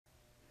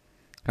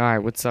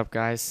Alright, what's up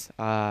guys?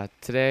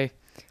 Today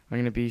I'm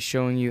going to be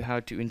showing you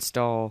how to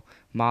install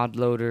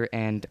ModLoader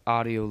and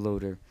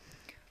AudioLoader.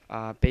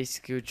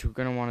 Basically what you're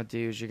going to want to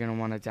do is you're going to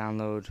want to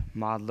download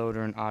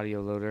ModLoader and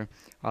AudioLoader.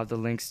 I'll have the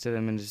links to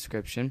them in the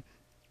description.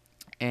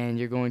 And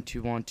you're going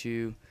to want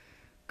to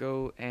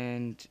go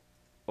and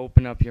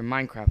open up your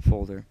Minecraft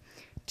folder.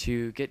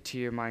 To get to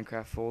your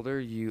Minecraft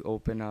folder, you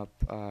open up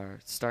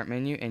Start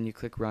menu and you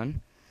click Run.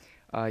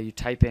 You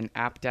type in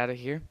app data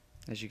here,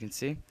 as you can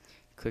see.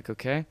 Click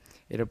OK.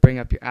 It'll bring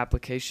up your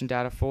application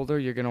data folder.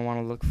 You're going to want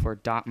to look for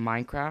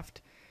 .minecraft.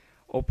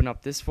 Open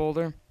up this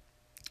folder.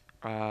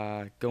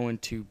 Go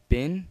into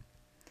bin.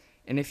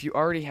 And if you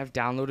already have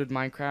downloaded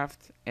Minecraft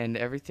and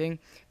everything,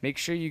 make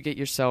sure you get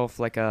yourself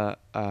like a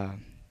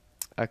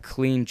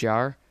clean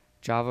jar,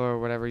 Java or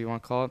whatever you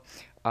want to call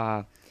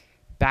it.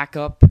 Back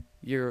up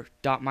your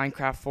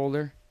 .minecraft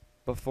folder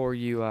before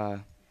you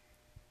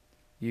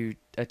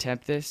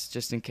attempt this,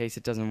 just in case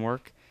it doesn't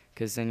work,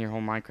 because then your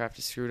whole Minecraft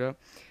is screwed up.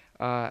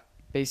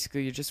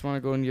 Basically, you just want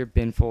to go into your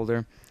bin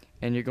folder,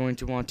 and you're going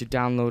to want to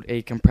download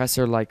a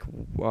compressor like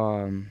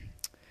WinRAR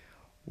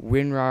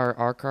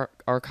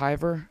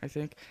Archiver, I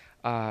think,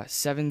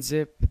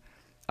 7-zip.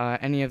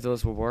 Any of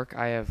those will work.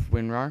 I have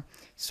WinRAR,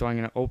 so I'm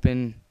going to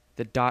open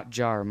the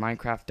 .jar,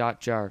 Minecraft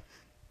 .jar,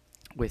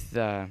 with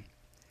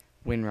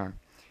WinRAR.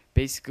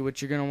 Basically,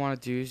 what you're going to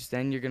want to do is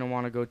then you're going to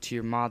want to go to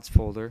your mods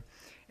folder,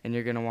 and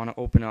you're going to want to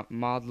open up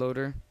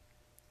ModLoader,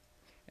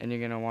 and you're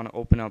going to want to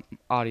open up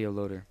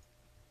AudioLoader.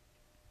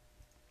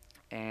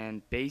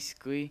 And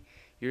basically,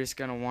 you're just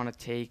going to want to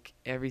take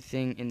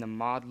everything in the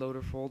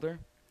ModLoader folder,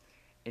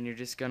 and you're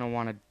just going to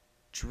want to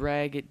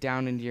drag it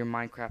down into your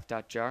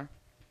Minecraft.jar.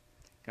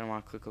 Going to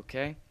want to click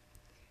OK.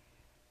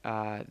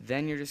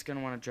 Then you're just going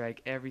to want to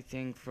drag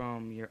everything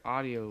from your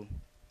audio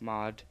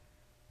mod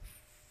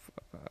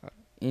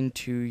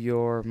into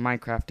your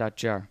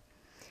Minecraft.jar.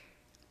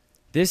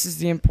 This is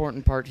the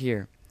important part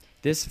here.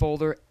 This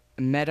folder,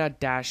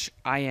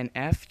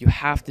 meta-inf, you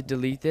have to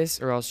delete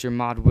this or else your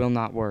mod will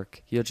not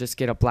work. You'll just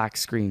get a black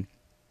screen.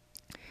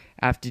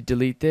 After you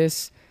delete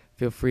this,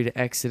 feel free to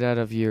exit out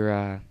of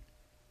your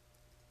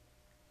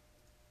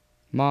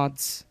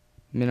mods,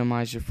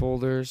 minimize your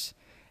folders,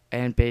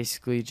 and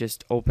basically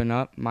just open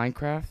up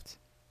Minecraft,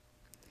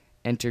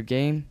 enter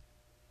game,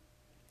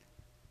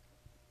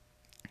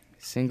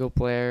 single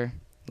player,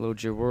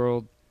 load your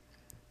world.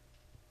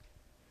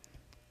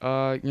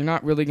 You're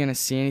not really going to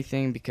see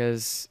anything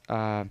because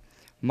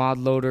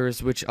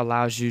ModLoaders, which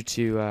allows you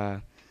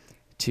to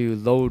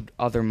load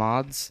other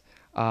mods.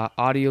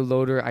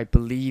 AudioLoader, I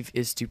believe,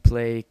 is to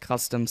play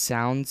custom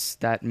sounds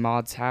that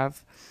mods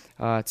have.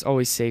 It's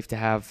always safe to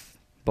have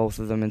both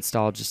of them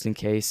installed just in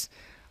case.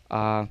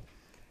 But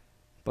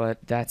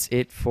that's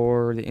it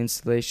for the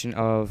installation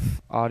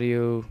of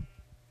AudioMod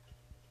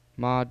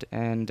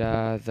and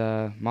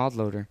the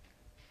ModLoader.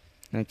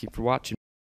 Thank you for watching.